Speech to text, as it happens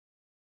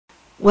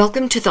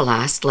Welcome to the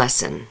last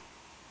lesson.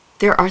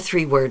 There are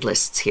 3 word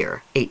lists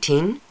here,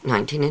 18,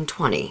 19, and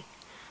 20,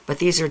 but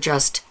these are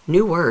just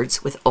new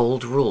words with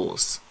old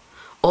rules.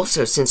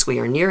 Also, since we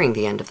are nearing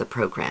the end of the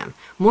program,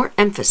 more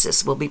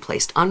emphasis will be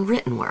placed on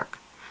written work.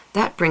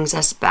 That brings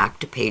us back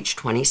to page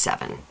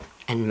 27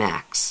 and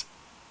Max.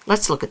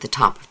 Let's look at the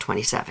top of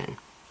 27.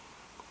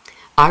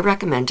 I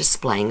recommend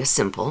displaying a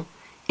simple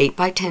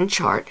 8x10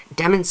 chart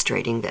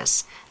demonstrating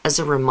this as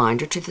a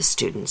reminder to the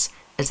students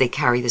as they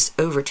carry this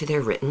over to their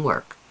written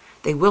work.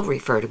 They will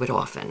refer to it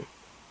often.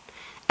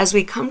 As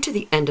we come to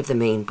the end of the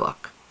main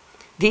book,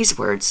 these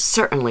words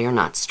certainly are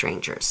not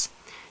strangers.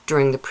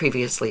 During the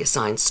previously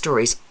assigned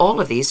stories, all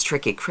of these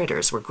tricky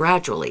critters were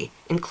gradually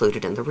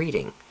included in the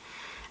reading,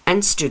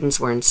 and students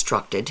were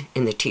instructed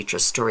in the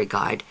teacher's story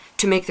guide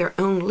to make their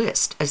own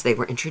list as they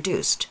were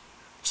introduced.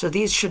 So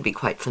these should be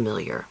quite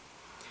familiar.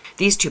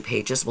 These 2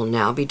 pages will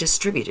now be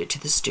distributed to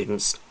the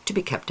students to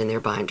be kept in their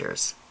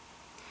binders.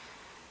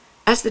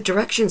 As the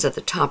directions at the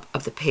top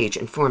of the page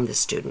inform the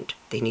student,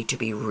 they need to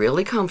be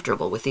really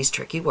comfortable with these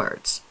tricky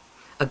words.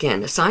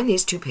 Again, assign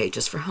these 2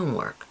 pages for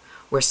homework,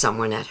 where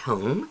someone at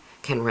home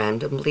can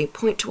randomly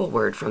point to a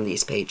word from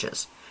these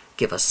pages,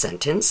 give a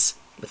sentence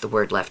with the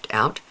word left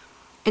out,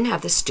 and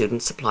have the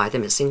student supply the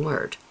missing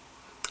word,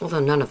 although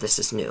none of this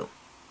is new.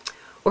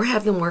 Or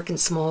have them work in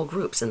small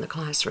groups in the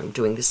classroom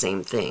doing the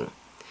same thing.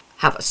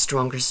 Have a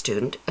stronger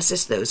student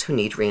assist those who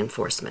need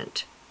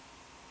reinforcement.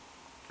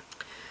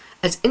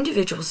 As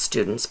individual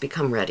students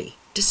become ready,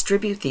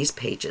 distribute these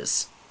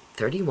pages,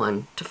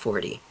 31 to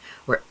 40,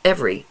 where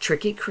every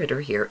tricky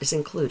critter here is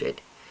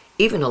included,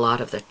 even a lot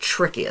of the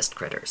trickiest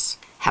critters.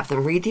 Have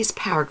them read these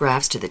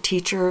paragraphs to the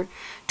teacher,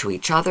 to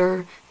each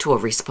other, to a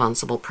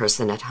responsible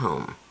person at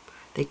home.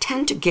 They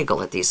tend to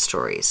giggle at these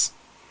stories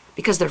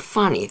because they're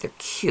funny, they're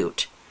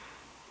cute.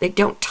 They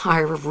don't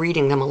tire of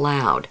reading them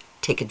aloud.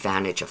 Take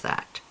advantage of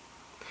that.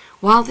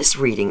 While this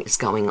reading is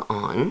going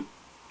on,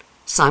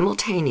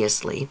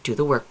 simultaneously do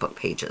the workbook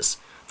pages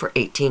for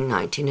 18,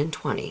 19, and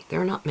 20.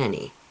 There are not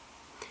many.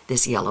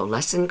 This yellow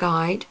lesson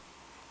guide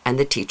and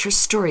the teacher's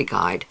story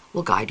guide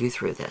will guide you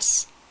through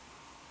this.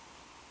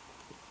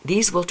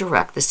 These will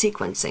direct the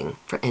sequencing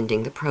for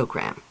ending the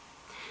program.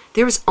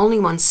 There is only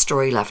one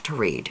story left to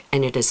read,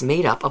 and it is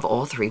made up of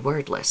all 3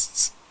 word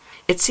lists.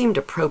 It seemed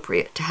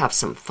appropriate to have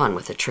some fun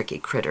with the tricky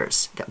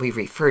critters that we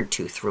referred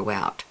to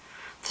throughout.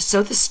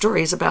 So the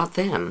story is about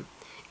them.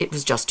 It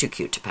was just too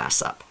cute to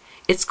pass up.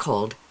 It's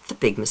called The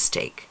Big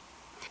Mistake.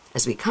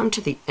 As we come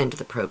to the end of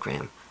the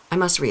program, I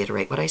must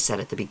reiterate what I said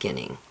at the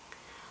beginning.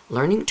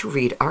 Learning to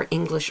read our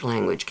English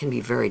language can be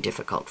very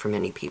difficult for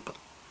many people.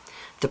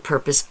 The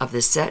purpose of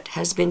this set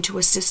has been to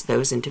assist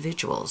those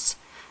individuals,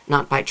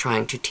 not by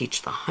trying to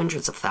teach the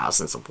hundreds of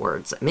thousands of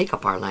words that make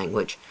up our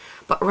language,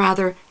 but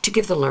rather to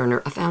give the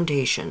learner a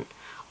foundation,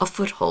 a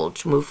foothold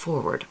to move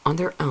forward on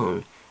their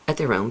own at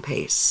their own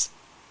pace.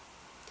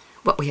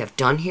 What we have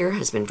done here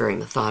has been very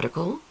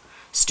methodical.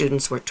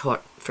 Students were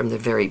taught from the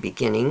very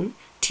beginning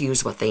to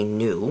use what they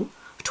knew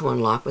to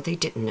unlock what they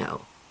didn't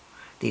know.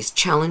 These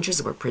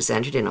challenges were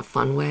presented in a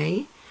fun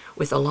way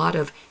with a lot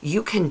of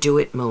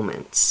you-can-do-it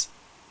moments.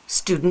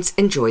 Students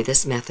enjoy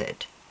this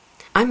method.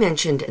 I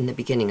mentioned in the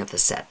beginning of the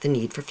set the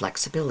need for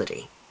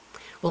flexibility.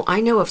 Well,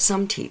 I know of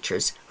some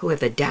teachers who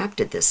have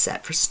adapted this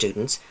set for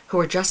students who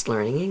are just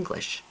learning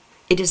English.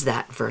 It is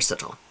that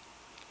versatile.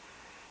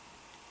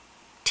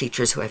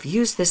 Teachers who have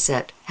used this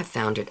set have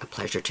found it a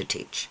pleasure to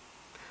teach.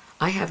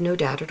 I have no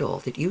doubt at all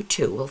that you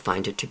too will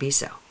find it to be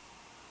so.